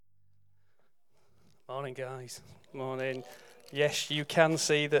Morning, guys. Morning. Yes, you can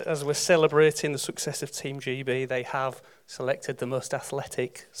see that as we're celebrating the success of Team GB, they have selected the most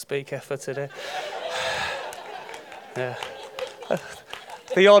athletic speaker for today. Yeah.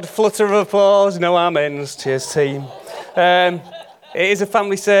 The odd flutter of applause, no amens. Cheers, team. It is a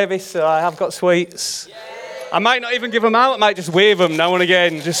family service, so I have got sweets. I might not even give them out, I might just wave them now and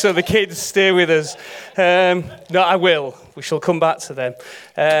again, just so the kids stay with us. No, I will. We shall come back to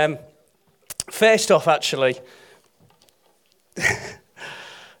them. First off, actually,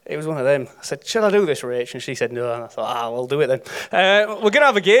 it was one of them. I said, shall I do this, Rach? And she said, no. And I thought, we'll do it then. We're going to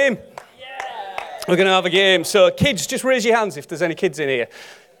have a game. We're going to have a game. So, kids, just raise your hands if there's any kids in here.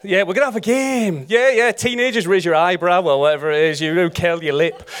 Yeah, we're going to have a game. Yeah. Teenagers, raise your eyebrow or whatever it is. You curl your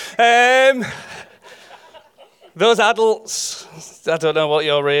lip. Those adults, I don't know what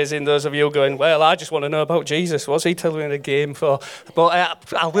you're raising. Those of you going, well, I just want to know about Jesus. What's he telling me the game for?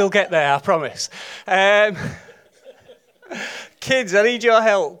 But I will get there, I promise. Kids, I need your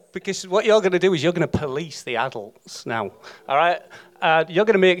help because what you're going to do is you're going to police the adults now, all right? You're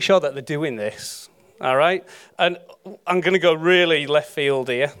going to make sure that they're doing this, all right? And I'm going to go really left field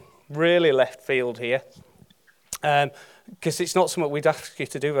here, because it's not something we'd ask you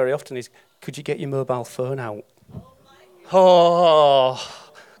to do very often is, could you get your mobile phone out? Oh,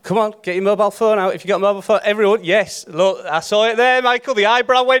 come on, get your mobile phone out. If you got a mobile phone, everyone, yes. Look, I saw it there, Michael. The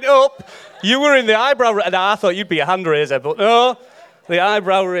eyebrow went up. You were in the eyebrow. I thought you'd be a hand raiser, but no, the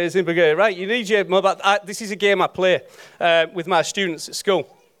eyebrow raising brigade. Right, you need your mobile. This is a game I play with my students at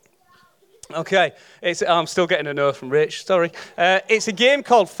school. Okay, I'm still getting a no from Rich. Sorry. It's a game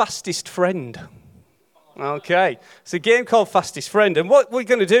called Fastest Friend. Okay, it's a game called Fastest Friend, and what we're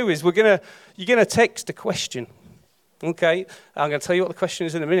going to do is you're going to text a question. Okay, I'm going to tell you what the question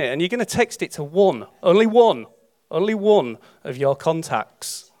is in a minute, and you're going to text it to only one of your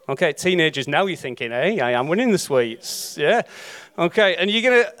contacts. Okay, teenagers, now you're thinking, hey, I am winning the sweets. Yeah. Okay, and you're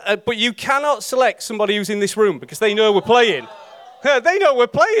going to, but you cannot select somebody who's in this room because they know we're playing. They know we're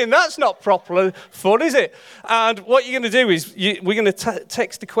playing. That's not proper fun, is it? And what you're going to do is we're going to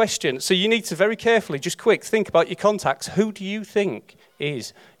text a question. So you need to very carefully, just quick, think about your contacts. Who do you think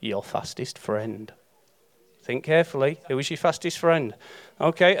is your fastest friend? Think carefully. Who is your fastest friend?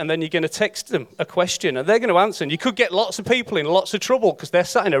 Okay, and then you're going to text them a question, and they're going to answer. And you could get lots of people in lots of trouble because they're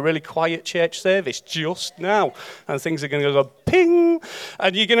sat in a really quiet church service just now, and things are going to go ping,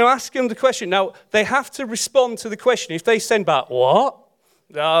 and you're going to ask them the question. Now, they have to respond to the question. If they send back, what?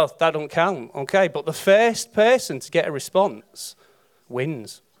 No, that don't count. Okay, but the first person to get a response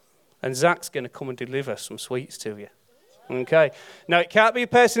wins. And Zach's going to come and deliver some sweets to you. Okay, now it can't be a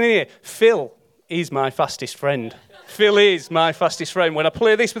person in here. Phil is my fastest friend. Phil is my fastest friend. When I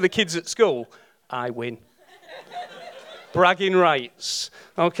play this with the kids at school, I win. Bragging rights.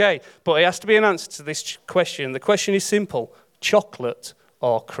 Okay, but it has to be an answer to this question. The question is simple. Chocolate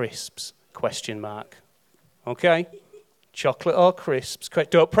or crisps? Question mark. Okay? Chocolate or crisps?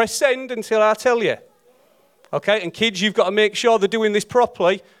 Don't press send until I tell you. Okay, and kids, you've got to make sure they're doing this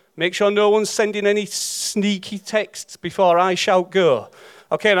properly. Make sure no one's sending any sneaky texts before I shout go.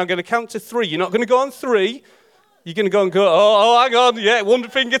 Okay, and I'm going to count to 3. You're not going to go on 3. You're going to go and go, hang on. Yeah, one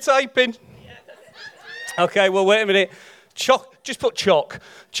finger typing. Okay, well, wait a minute. Just put chalk.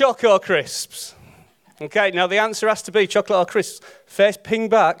 Chalk or crisps. Okay, now the answer has to be chocolate or crisps. First ping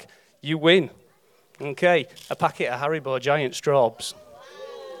back, you win. Okay, a packet of Haribo giant straws.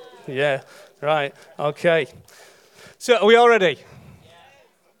 Yeah, right. Okay. So are we all ready?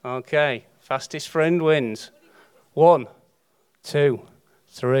 Okay, fastest friend wins. 1, 2,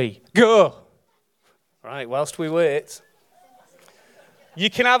 3, go! Right, whilst we wait. You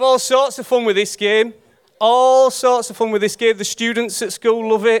can have all sorts of fun with this game. All sorts of fun with this game. The students at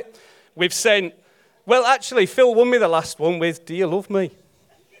school love it. We've sent, well, actually, Phil won me the last one with, do you love me?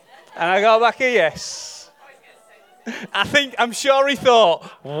 And I got back a yes. I'm sure he thought,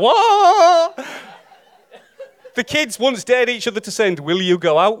 what? The kids once dared each other to send, will you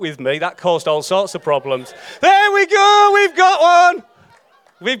go out with me? That caused all sorts of problems. There we go, we've got one.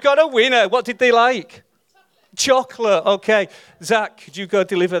 We've got a winner. What did they like? Chocolate. Okay. Zach, could you go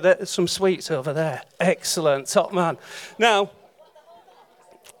deliver some sweets over there? Excellent. Top man. Now,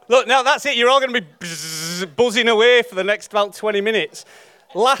 look, now that's it. You're all going to be buzzing away for the next about 20 minutes.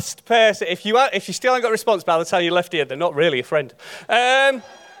 Last person, if you still haven't got a response by the time you left here, they're not really a friend. There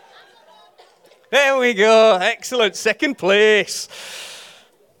we go. Excellent. Second place.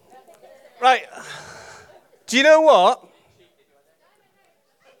 Right. Do you know what?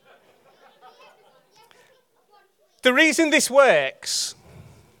 The reason this works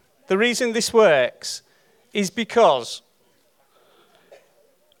is because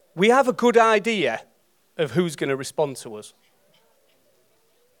we have a good idea of who's going to respond to us.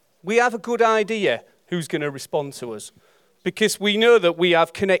 We have a good idea who's going to respond to us because we know that we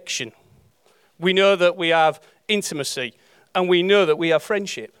have connection. We know that we have intimacy, and we know that we have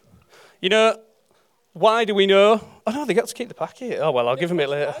friendship. You know, why do we know? Oh, no, they got to keep the packet. Oh, well, I'll give them it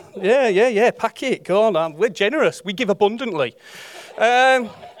later. Yeah, packet, go on. We're generous. We give abundantly.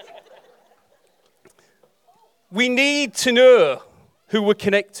 We need to know who we're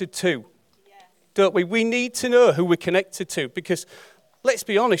connected to, don't we? We need to know who we're connected to because, let's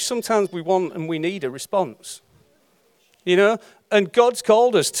be honest, sometimes we want and we need a response. You know, and God's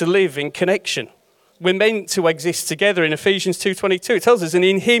called us to live in connection. We're meant to exist together in Ephesians 2:22. It tells us, and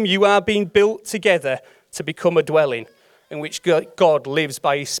in him you are being built together to become a dwelling in which God lives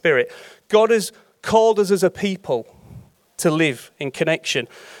by his Spirit. God has called us as a people to live in connection.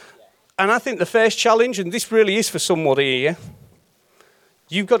 And I think the first challenge, and this really is for somebody here,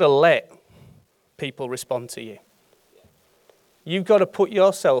 you've got to let people respond to you. You've got to put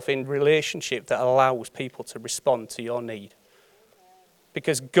yourself in relationship that allows people to respond to your need.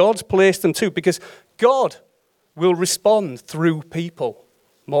 Because God's placed them too. Because God will respond through people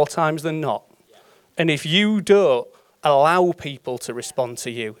more times than not. And if you don't allow people to respond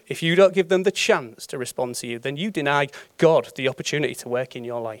to you, if you don't give them the chance to respond to you, then you deny God the opportunity to work in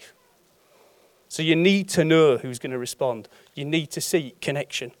your life. So you need to know who's going to respond. You need to seek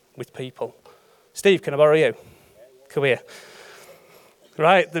connection with people. Steve, can I borrow you? Come here.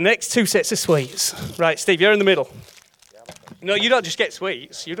 Right, the next two sets of sweets. Right, Steve, you're in the middle. No, you don't just get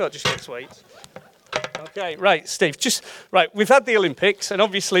sweets. Okay, right, Steve, we've had the Olympics, and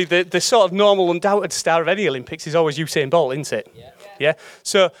obviously the sort of normal, undoubted star of any Olympics is always Usain Bolt, isn't it? Yeah?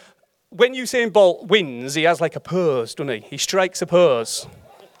 So when Usain Bolt wins, he has like a pose, doesn't he? He strikes a pose.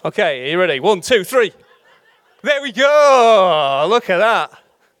 Okay, are you ready? 1, 2, 3. There we go. Look at that.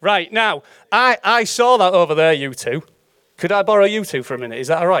 Right, now, I saw that over there, you two. Could I borrow you two for a minute? Is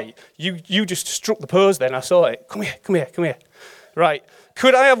that all right? You just struck the pose then. I saw it. Come here. Right.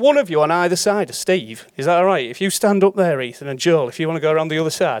 Could I have one of you on either side of Steve? Is that all right? If you stand up there, Ethan, and Joel, if you want to go around the other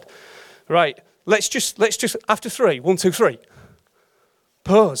side. Right. Let's just after 3. 1, 2, 3.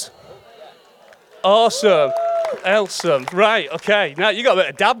 Pose. Awesome. Right, okay. Now, you got a bit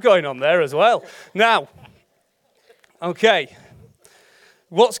of dab going on there as well. Now, okay.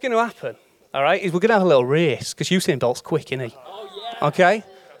 What's going to happen? All right, is we're going to have a little race, because Usain Bolt's quick, isn't he? Oh, yeah. Okay?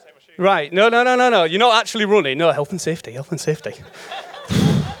 Right, no. You're not actually running. No, health and safety.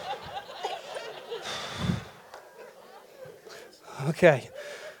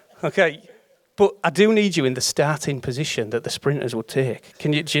 Okay. But I do need you in the starting position that the sprinters would take. Do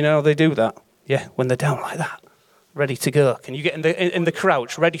you know how they do that? Yeah, when they're down like that, ready to go. Can you get in the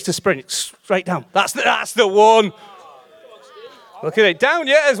crouch, ready to sprint straight down? That's the one. Look at it. Down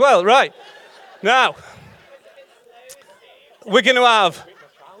yet as well, right. Now, we're going to have,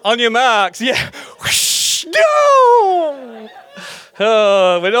 on your marks, yeah. No!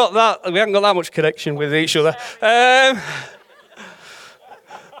 Oh, we haven't got that much connection with each other. And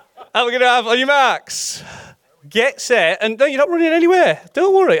we're going to have, on your marks, get set, and no, you're not running anywhere.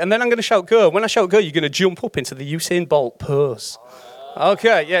 Don't worry. And then I'm going to shout go. When I shout go, you're going to jump up into the Usain Bolt pose.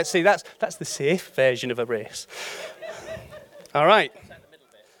 Okay, yeah, see, that's the safe version of a race. All right.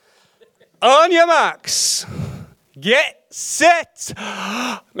 On your marks, get set.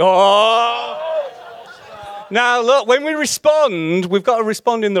 Oh. Now, look, when we respond, we've got to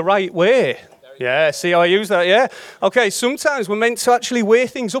respond in the right way. Yeah, see how I use that, yeah? Okay, sometimes we're meant to actually weigh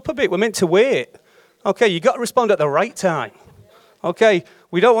things up a bit. We're meant to wait. Okay, you've got to respond at the right time. Okay,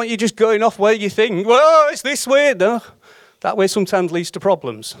 we don't want you just going off where you think, well, it's this way. No, that way sometimes leads to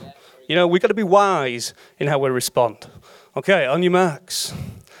problems. You know, we've got to be wise in how we respond. Okay, on your marks.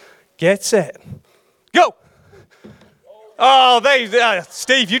 Get set. Go! Oh,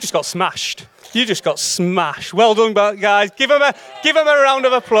 Steve, you just got smashed. Well done, guys. Give them a round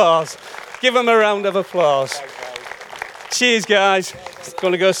of applause. Cheers, guys.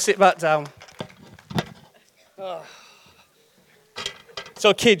 Going to go sit back down.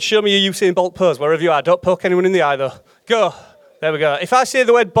 So, kids, show me your Usain Bolt pose wherever you are. Don't poke anyone in the eye, though. Go. There we go. If I say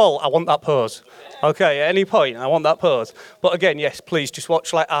the word Bolt, I want that pose. Okay, at any point, I want that pose. But again, yes, please, just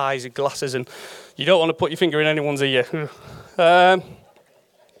watch like eyes and glasses, and you don't want to put your finger in anyone's ear. But,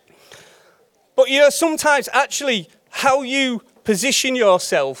 you know, sometimes actually how you position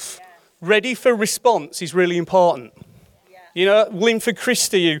yourself ready for response is really important. Yeah. You know, Linford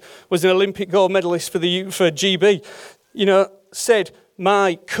Christie, who was an Olympic gold medalist for GB, you know, said,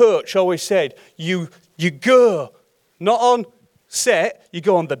 my coach always said, you go, not on set, you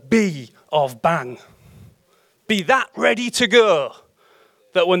go on the B of bang. Be that ready to go.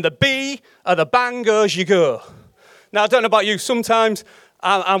 That when the B or the bang goes, you go. Now, I don't know about you. Sometimes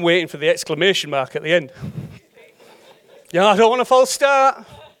I'm waiting for the exclamation mark at the end. I don't want a false start.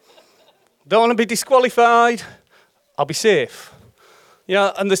 Don't want to be disqualified. I'll be safe.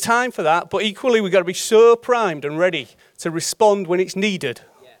 And there's time for that. But equally, we've got to be so primed and ready to respond when it's needed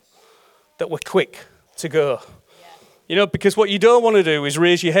that we're quick to go. Because what you don't want to do is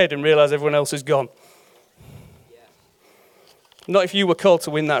raise your head and realise everyone else is gone. Not if you were called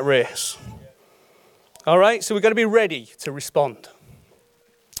to win that race. All right? So we've got to be ready to respond.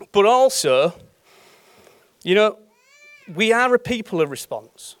 But also, we are a people of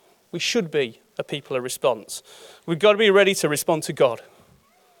response. We should be a people of response. We've got to be ready to respond to God.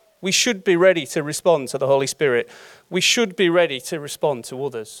 We should be ready to respond to the Holy Spirit. We should be ready to respond to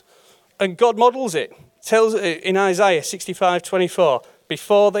others. And God models it. Tells in Isaiah 65:24,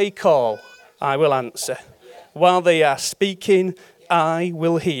 before they call, I will answer. While they are speaking, I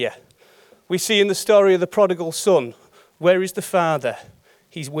will hear. We see in the story of the prodigal son, where is the father?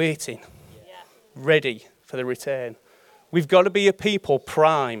 He's waiting, ready for the return. We've got to be a people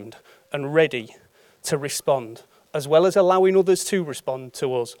primed and ready to respond, as well as allowing others to respond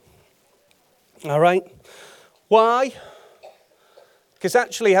to us. All right? Why? Because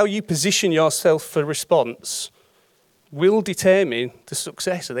actually how you position yourself for response will determine the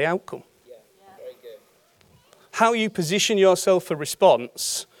success of the outcome. Very good. How you position yourself for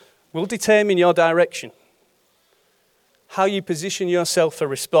response will determine your direction. How you position yourself for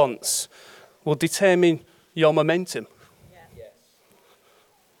response will determine your momentum.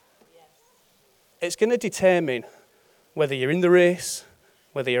 It's going to determine whether you're in the race,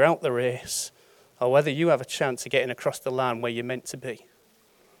 whether you're out the race, or whether you have a chance of getting across the line where you're meant to be.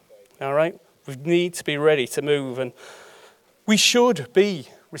 All right? We need to be ready to move, and we should be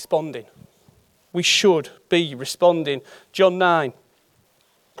responding. We should be responding. John 9,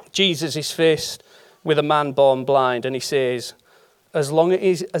 Jesus is faced with a man born blind, and he says, as long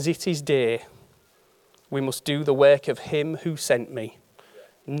as it is day, we must do the work of him who sent me.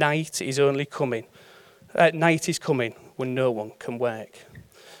 Night is coming when no one can work.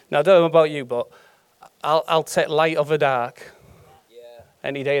 Now, I don't know about you, but I'll take light over dark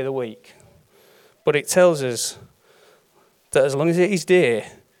any day of the week. But it tells us that as long as it is day,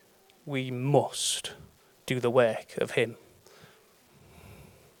 we must do the work of him.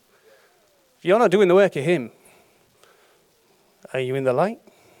 If you're not doing the work of him, are you in the light?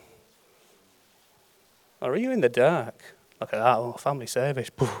 Or are you in the dark? Look at that, family service.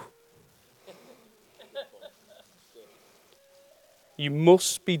 You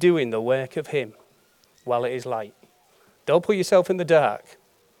must be doing the work of him while it is light. Don't put yourself in the dark.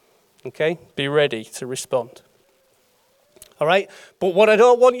 Okay? Be ready to respond. All right? But what I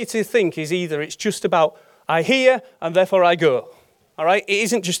don't want you to think is either it's just about I hear and therefore I go. All right? It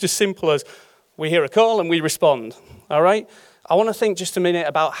isn't just as simple as we hear a call and we respond. All right? I want to think just a minute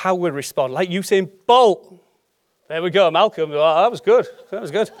about how we respond. Like Usain Bolt. There we go, Malcolm. Oh, that was good. That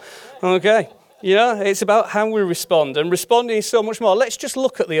was good. Okay. It's about how we respond. And responding is so much more. Let's just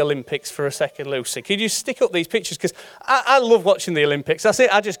look at the Olympics for a second, Lucy. Could you stick up these pictures? Because I love watching the Olympics. That's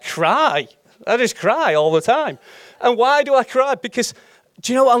it. I just cry. I just cry all the time. And why do I cry? Because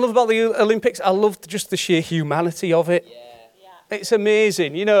do you know what I love about the Olympics? I love just the sheer humanity of it. Yeah. It's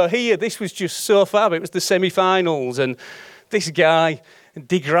amazing. Here, this was just so fab. It was the semi-finals. And this guy,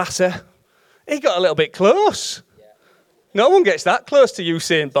 De Grassa, he got a little bit close. No one gets that close to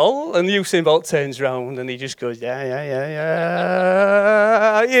Usain Bolt, and Usain Bolt turns around and he just goes, yeah.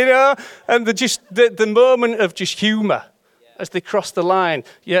 And the moment of just humour as they cross the line,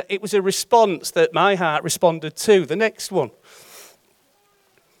 it was a response that my heart responded to. The next one.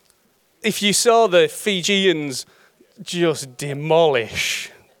 If you saw the Fijians just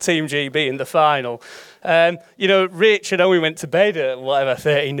demolish Team GB in the final, Rach and Owen went to bed at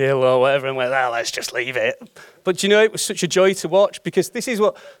 30-0 or whatever, and went, let's just leave it. But it was such a joy to watch because this is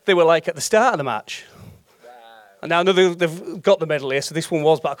what they were like at the start of the match. Wow. And now I know they've got the medal here, so this one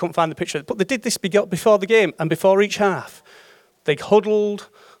was, but I couldn't find the picture. But they did this before the game and before each half. They huddled,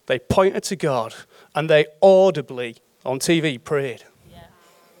 they pointed to God, and they audibly, on TV, prayed.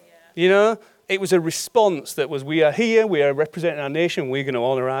 Yeah. It was a response that was, we are here, we are representing our nation, we're going to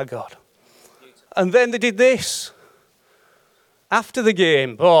honour our God. Beautiful. And then they did this. After the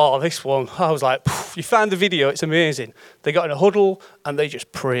game, this one, I was like, you find the video, it's amazing. They got in a huddle and they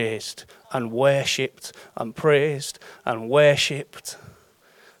just praised and worshipped and praised and worshipped.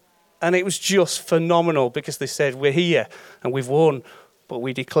 And it was just phenomenal because they said, we're here and we've won, but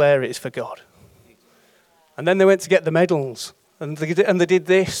we declare it is for God. And then they went to get the medals and they did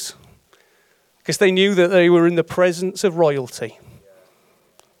this because they knew that they were in the presence of royalty.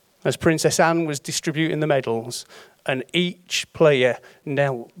 as Princess Anne was distributing the medals, and each player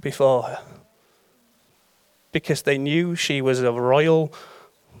knelt before her because they knew she was a royal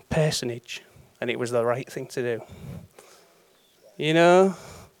personage and it was the right thing to do. You know,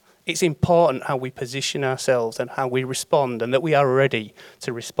 it's important how we position ourselves and how we respond, and that we are ready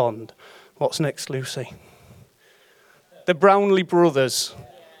to respond. What's next, Lucy? The Brownlee brothers.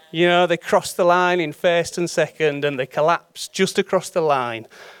 You know, they crossed the line in first and second, and they collapsed just across the line,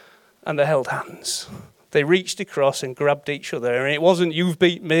 and they held hands. They reached across and grabbed each other, and it wasn't, you've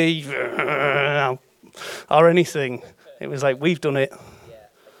beat me, or anything. It was like, we've done it.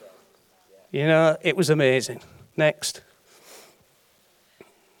 You know, it was amazing. Next.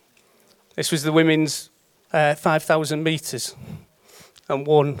 This was the women's 5,000 metres, and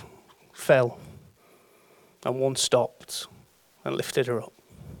one fell, and one stopped and lifted her up.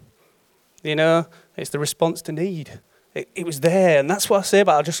 You know, it's the response to need. It was there, and that's what I say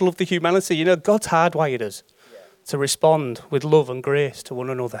about it. I just love the humanity. You know, God's hardwired us to respond with love and grace to one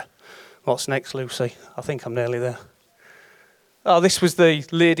another. What's next, Lucy? I think I'm nearly there. Oh, this was the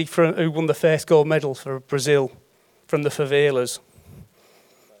lady who won the first gold medal for Brazil from the favelas.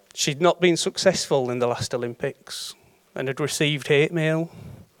 She'd not been successful in the last Olympics and had received hate mail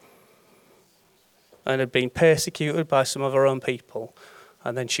and had been persecuted by some of her own people,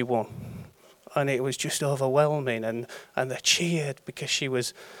 and then she won. And it was just overwhelming, and they cheered because she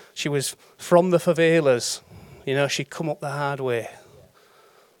was from the favelas. You know, she'd come up the hard way.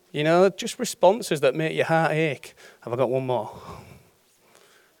 You know, just responses that make your heart ache. Have I got one more?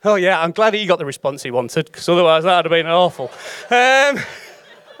 Oh yeah, I'm glad he got the response he wanted, because otherwise that would have been awful.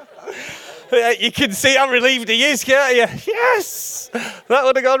 You can see how relieved he is, can't you? Yes! That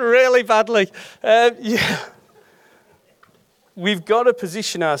would have gone really badly. Yeah. We've got to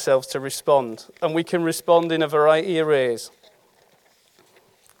position ourselves to respond, and we can respond in a variety of ways.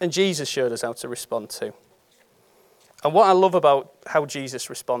 And Jesus showed us how to respond too. And what I love about how Jesus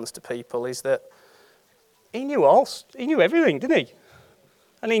responds to people is that he knew everything, didn't he?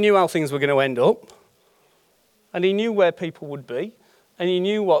 And he knew how things were going to end up. And he knew where people would be. And he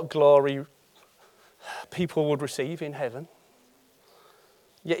knew what glory people would receive in heaven.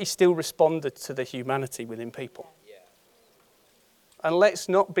 Yet he still responded to the humanity within people. And let's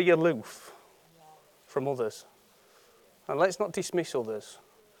not be aloof from others. And let's not dismiss others.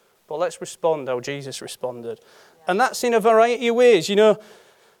 But let's respond how Jesus responded. And that's in a variety of ways. You know,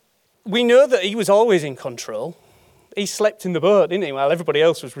 we know that he was always in control. He slept in the boat, didn't he, while everybody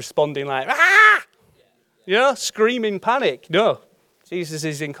else was responding like, ah! You know, screaming panic. No, Jesus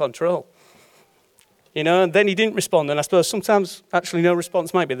is in control. You know, and then he didn't respond. And I suppose sometimes actually no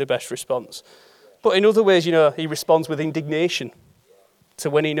response might be the best response. But in other ways, you know, he responds with indignation to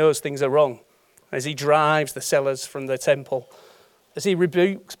when he knows things are wrong, as he drives the sellers from the temple, as he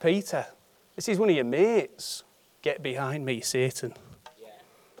rebukes Peter. This is one of your mates. Get behind me, Satan.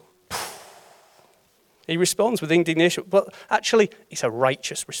 Yeah. He responds with indignation, but actually it's a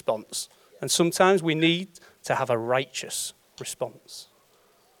righteous response. And sometimes we need to have a righteous response.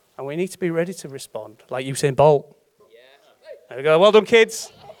 And we need to be ready to respond, like Usain Bolt. Yeah. There we go. Well done,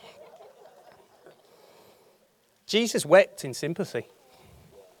 kids. Jesus wept in sympathy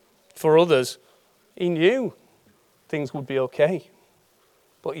for others. He knew things would be okay,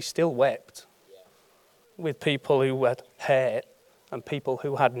 but he still wept with people who had hurt and people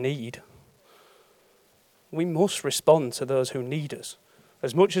who had need. We must respond to those who need us.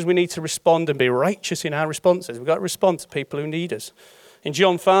 As much as we need to respond and be righteous in our responses, we've got to respond to people who need us. In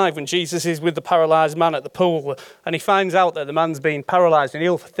John 5, when Jesus is with the paralysed man at the pool, and he finds out that the man's been paralysed and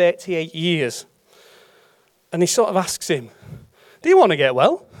ill for 38 years, and he sort of asks him, do you want to get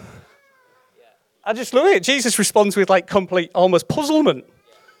well? I just love it. Jesus responds with like complete, almost puzzlement.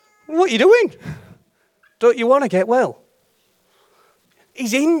 What are you doing? Don't you want to get well?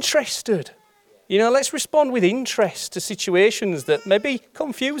 He's interested. You know, let's respond with interest to situations that maybe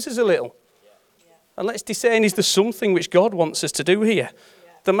confuse us a little. And let's discern, is there something which God wants us to do here?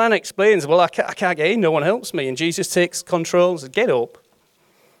 The man explains, well, I can't get in, no one helps me. And Jesus takes control and says, get up.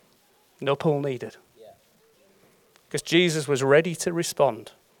 No pull needed. Because Jesus was ready to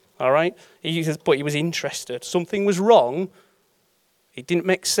respond. All right? But he was interested. Something was wrong. It didn't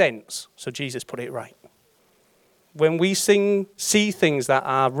make sense. So Jesus put it right. When we see things that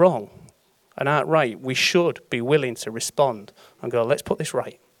are wrong and aren't right, we should be willing to respond and go, let's put this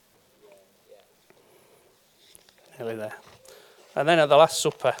right. Nearly there. And then at the Last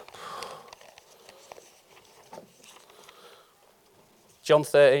Supper, John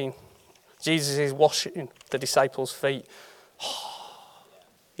 13, Jesus is washing the disciples' feet.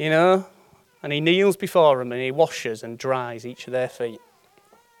 You know, and he kneels before them and he washes and dries each of their feet.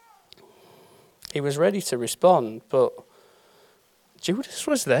 He was ready to respond, but Judas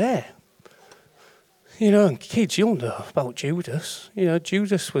was there. You know, and kids, you'll know about Judas. You know,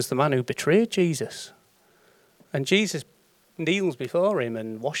 Judas was the man who betrayed Jesus. And Jesus kneels before him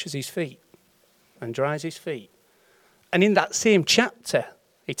and washes his feet and dries his feet. And in that same chapter,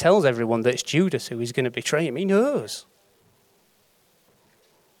 he tells everyone that it's Judas who is going to betray him. He knows.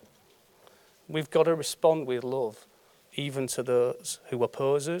 We've got to respond with love, even to those who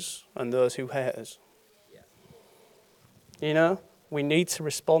oppose us and those who hate us. You know, we need to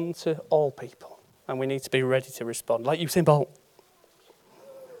respond to all people, and we need to be ready to respond. Like Usain Bolt.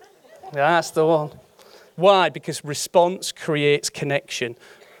 That's the one. Why? Because response creates connection.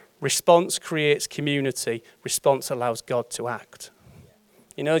 Response creates community. Response allows God to act.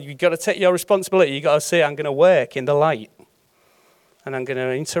 You know, you've got to take your responsibility. You've got to say, I'm going to work in the light. And I'm going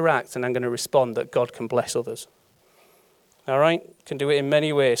to interact and I'm going to respond that God can bless others. All right? Can do it in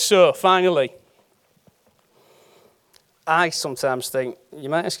many ways. So, finally, I sometimes think, you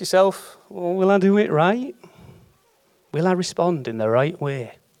might ask yourself, well, will I do it right? Will I respond in the right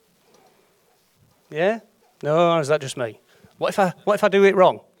way? Yeah? No, or is that just me? What if I do it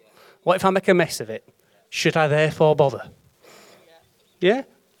wrong? What if I make a mess of it? Should I therefore bother? Yeah?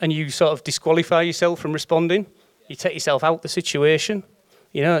 And you sort of disqualify yourself from responding. You take yourself out the situation.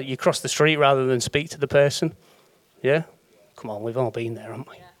 You know, you cross the street rather than speak to the person. Yeah? Come on, we've all been there, haven't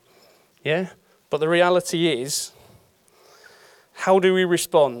we? Yeah? But the reality is, how do we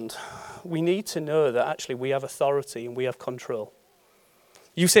respond? We need to know that actually we have authority and we have control.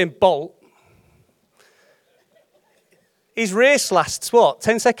 Usain Bolt, his race lasts what,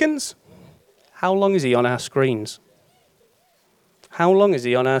 10 seconds? How long is he on our screens? How long is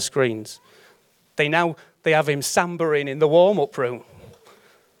he on our screens? They have him sambering in the warm-up room.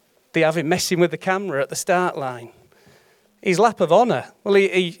 They have him messing with the camera at the start line. His lap of honour, well,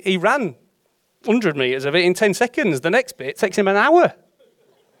 he ran 100 metres of it in 10 seconds. The next bit takes him an hour.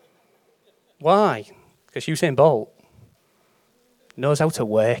 Why? Because Usain Bolt knows how to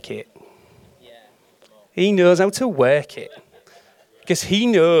work it. He knows how to work it. Because he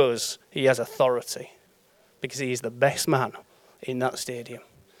knows he has authority. Because he is the best man in that stadium.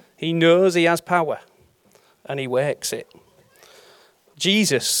 He knows he has power. And he works it.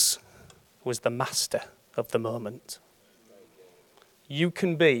 Jesus was the master of the moment. You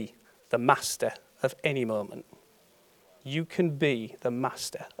can be the master of any moment. You can be the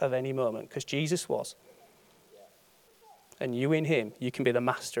master of any moment, because Jesus was. And you in him, you can be the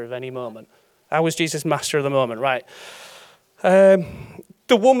master of any moment. How was Jesus master of the moment? Right. The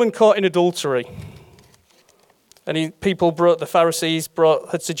woman caught in adultery. And the Pharisees brought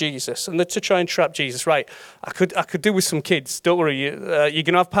her to Jesus, and they're to try and trap Jesus. Right, I could do with some kids. Don't worry, you're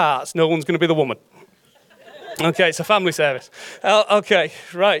going to have parts. No one's going to be the woman. Okay, it's a family service. Okay,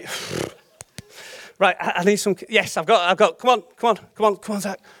 right. Right, I need some. Yes, I've got. Come on,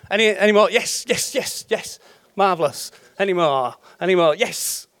 Zach. Any more? Yes. Marvellous. Any more?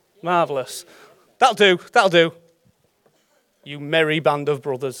 Yes, marvellous. That'll do. You merry band of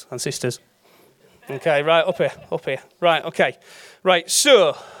brothers and sisters. Okay, right, up here. Right, okay. Right,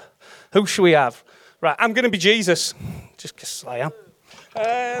 so, who should we have? Right, I'm going to be Jesus, just because I am.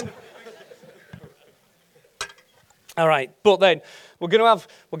 All right, but then we're going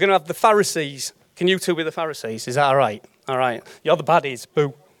to have the Pharisees. Can you two be the Pharisees? Is that all right? All right. You're the baddies.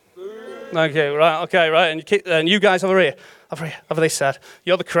 Boo. Okay, right. And you guys over here, over this side.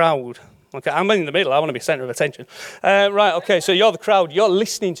 You're the crowd. Okay, I'm in the middle. I want to be centre of attention. Right, okay, so you're the crowd. You're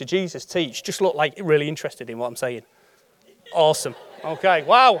listening to Jesus teach. Just look like really interested in what I'm saying. Awesome. Okay,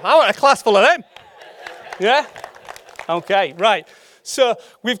 wow. I want a class full of them. Yeah? Okay, right. So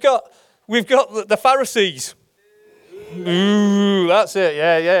we've got the Pharisees. Ooh, that's it.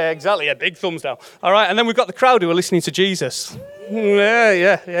 Yeah, exactly. A big thumbs down. All right, and then we've got the crowd who are listening to Jesus.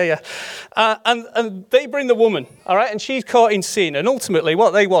 Yeah. And they bring the woman, all right, and she's caught in sin. And ultimately,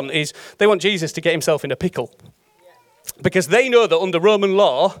 what they want is they want Jesus to get himself in a pickle. Because they know that under Roman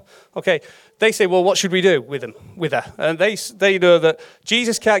law, okay, they say, well, what should we do with her? And they know that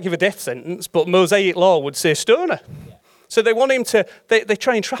Jesus can't give a death sentence, but Mosaic law would say stone her. So they want him to, they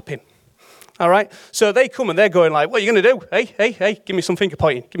try and trap him. All right, so they come and they're going like, what are you going to do? Hey, give me some finger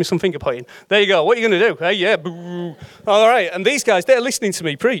pointing. There you go. What are you going to do? Hey, yeah, boo. All right, and these guys, they're listening to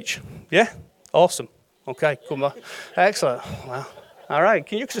me preach. Yeah, awesome. Okay, come on. Excellent. Wow. All right,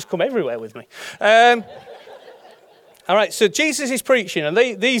 can you just come everywhere with me? All right, so Jesus is preaching, and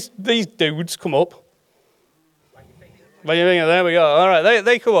these dudes come up. There we go. All right,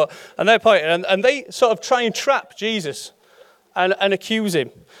 they come up, and they're pointing, and they sort of try and trap Jesus and accuse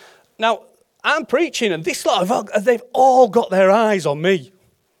him. Now, I'm preaching, and this lot they've all got their eyes on me.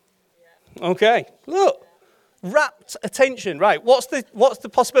 Okay, look. Rapt attention. Right, what's the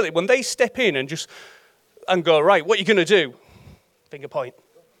possibility? When they step in and go, right, what are you going to do? Finger point.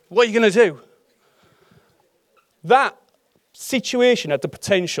 What are you going to do? That situation had the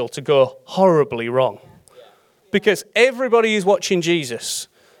potential to go horribly wrong. Because everybody is watching Jesus.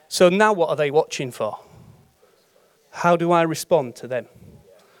 So now what are they watching for? How do I respond to them?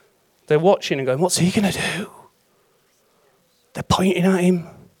 They're watching and going, what's he going to do? They're pointing at him.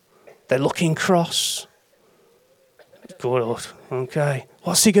 They're looking cross. Good. Okay.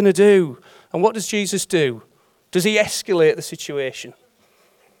 What's he going to do? And what does Jesus do? Does he escalate the situation?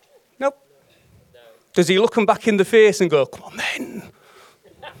 Nope. Does he look them back in the face and go, come on then?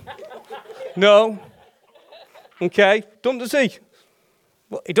 No. Okay. Does he?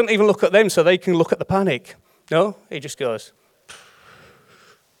 Well, he doesn't even look at them so they can look at the panic. No. He just goes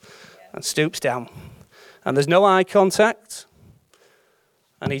and stoops down. And there's no eye contact.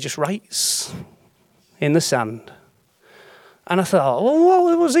 And he just writes in the sand. And I thought, well,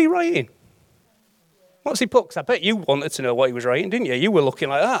 what was he writing? What's he put? 'Cause I bet you wanted to know what he was writing, didn't you? You were looking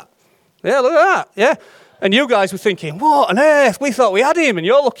like that. Yeah, look at that. Yeah. And you guys were thinking, what on earth? We thought we had him. And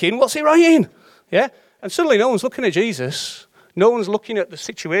you're looking, what's he writing? Yeah. And suddenly no one's looking at Jesus. No one's looking at the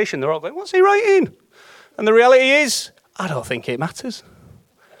situation. They're all going, what's he writing? And the reality is, I don't think it matters.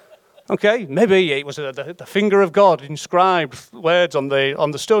 Okay, maybe it was the finger of God inscribed words on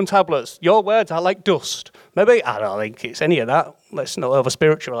the stone tablets. Your words are like dust. Maybe, I don't think it's any of that. Let's not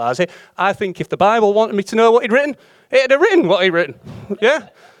over-spiritualize it. I think if the Bible wanted me to know what he'd written, it'd have written what he'd written. Yeah?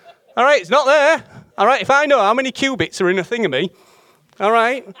 All right, it's not there. All right, if I know how many qubits are in a thingamy, all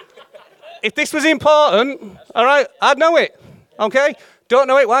right, if this was important, all right, I'd know it. Okay? Don't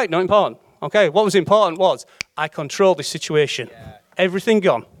know it, why? Not important. Okay, what was important was I controlled this situation. Everything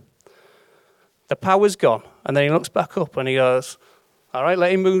gone. The power's gone. And then he looks back up and he goes, all right,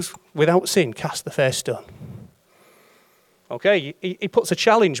 let him move without sin, cast the first stone. Okay, he puts a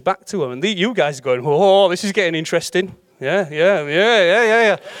challenge back to him. And you guys are going, oh, this is getting interesting. Yeah.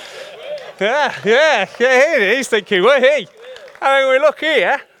 He's thinking, well, hey. I mean, we look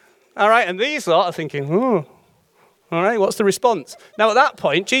here. All right, and these lot are thinking, oh, all right, what's the response? Now, at that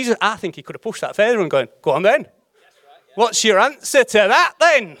point, Jesus, I think he could have pushed that further and gone, go on then. What's your answer to that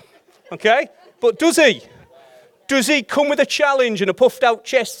then? Okay, but does he? Does he come with a challenge and a puffed out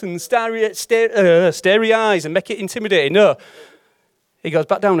chest and starry eyes and make it intimidating? No. He goes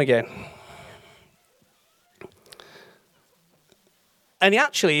back down again. And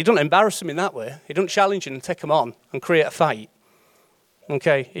he doesn't embarrass him in that way. He doesn't challenge him and take him on and create a fight.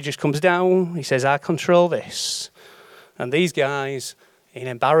 Okay, he just comes down. He says, I control this. And these guys, in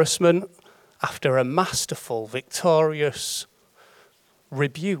embarrassment, after a masterful, victorious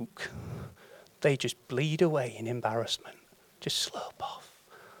rebuke, they just bleed away in embarrassment. Just slope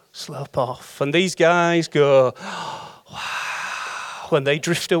off. And these guys go, oh, wow. And they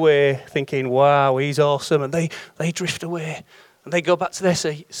drift away thinking, wow, he's awesome. And they drift away. And they go back to their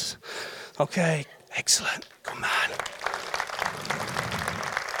seats. Okay, excellent. Come on.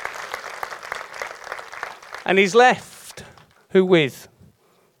 And he's left. Who with?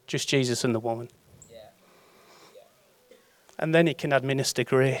 Just Jesus and the woman. Yeah. And then he can administer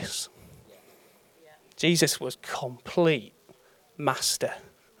grace. Yeah. Jesus was complete master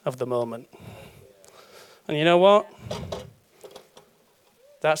of the moment. And you know what?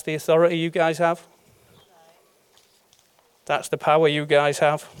 That's the authority you guys have. That's the power you guys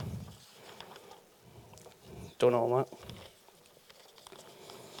have. Done all that.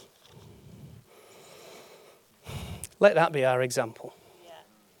 Let that be our example. Yeah.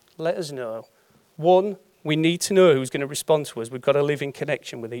 Let us know. One, we need to know who's going to respond to us. We've got to live in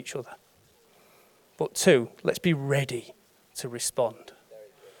connection with each other. But two, let's be ready to respond.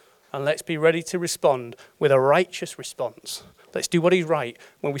 And let's be ready to respond with a righteous response. Let's do what is right.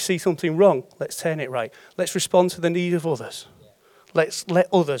 When we see something wrong, let's turn it right. Let's respond to the need of others. Let's let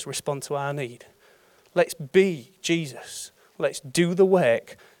others respond to our need. Let's be Jesus. Let's do the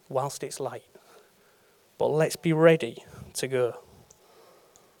work whilst it's light. But let's be ready to go.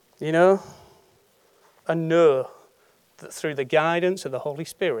 You know? And know that through the guidance of the Holy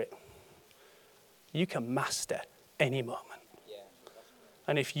Spirit, you can master any moment.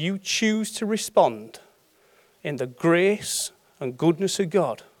 And if you choose to respond in the grace and goodness of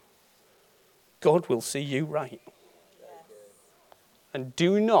God, God will see you right. And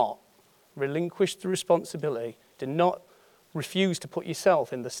do not relinquish the responsibility. Do not refuse to put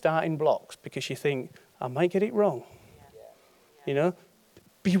yourself in the starting blocks because you think, I might get it wrong. You know,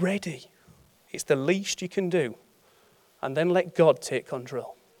 be ready. It's the least you can do. And then let God take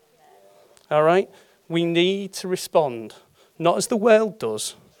control. All right? We need to respond, not as the world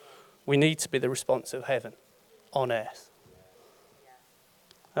does, We need to be the response of heaven on earth.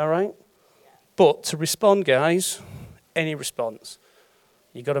 All right? But to respond, guys, any response,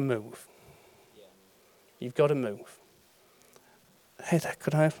 you've got to move. You've got to move. Heather,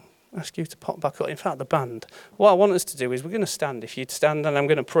 could I ask you to pop back up? In fact, the band. What I want us to do is we're going to stand. If you'd stand, and I'm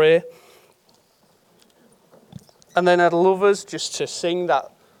going to pray. And then I'd love us just to sing that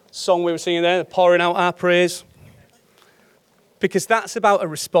song we were singing there, pouring out our praise. Because that's about a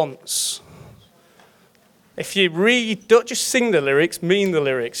response. If you read, don't just sing the lyrics, mean the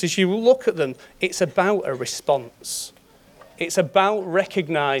lyrics. As you look at them, it's about a response. It's about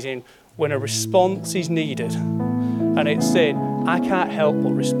recognizing when a response is needed. And it's saying, I can't help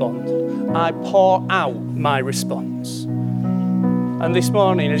but respond. I pour out my response. And this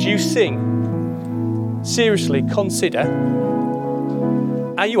morning, as you sing, seriously consider,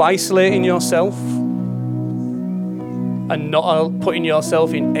 are you isolating yourself and not putting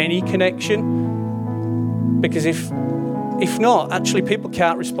yourself in any connection? Because if not, actually people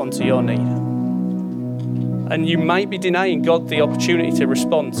can't respond to your need. And you might be denying God the opportunity to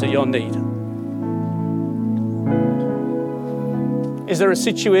respond to your need. Is there a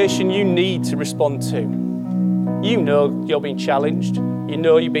situation you need to respond to? You know you're being challenged. You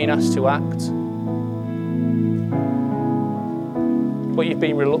know you're being asked to act. But you've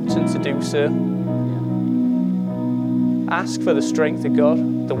been reluctant to do so. Ask for the strength of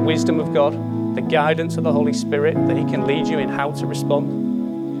God, the wisdom of God, the guidance of the Holy Spirit, that He can lead you in how to respond.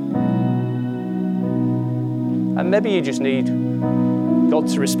 And maybe you just need God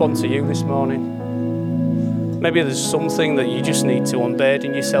to respond to you this morning. Maybe there's something that you just need to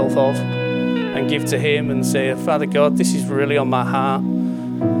unburden yourself of and give to Him and say, Father God, this is really on my heart.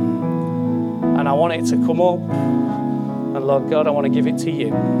 And I want it to come up. And Lord God, I want to give it to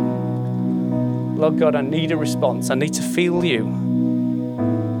you. Lord God, I need a response. I need to feel you.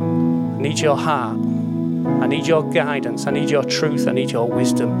 I need your heart. I need your guidance. I need your truth. I need your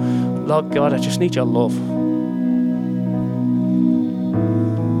wisdom. Lord God, I just need your love.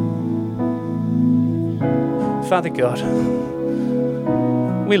 Father God,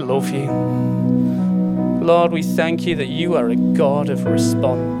 we love you. Lord, we thank you that you are a God of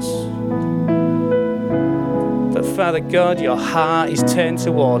response. That, Father God, your heart is turned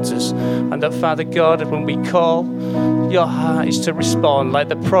towards us. And that, Father God, when we call, your heart is to respond like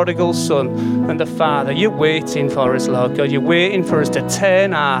the prodigal son and the Father. You're waiting for us, Lord God. You're waiting for us to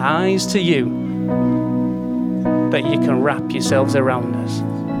turn our eyes to you, that you can wrap yourselves around us.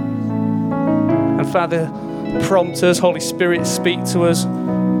 And, Father, prompt us, Holy Spirit, speak to us.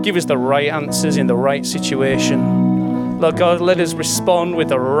 Give us the right answers in the right situation. Lord God, let us respond with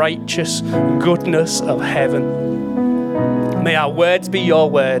the righteous goodness of heaven. May our words be your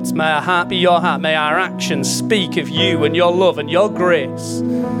words. May our heart be your heart. May our actions speak of you and your love and your grace.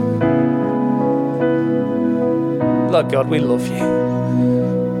 Lord God, we love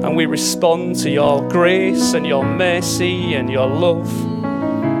you. And we respond to your grace and your mercy and your love.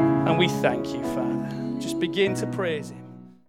 And we thank you, Father. Just begin to praise Him.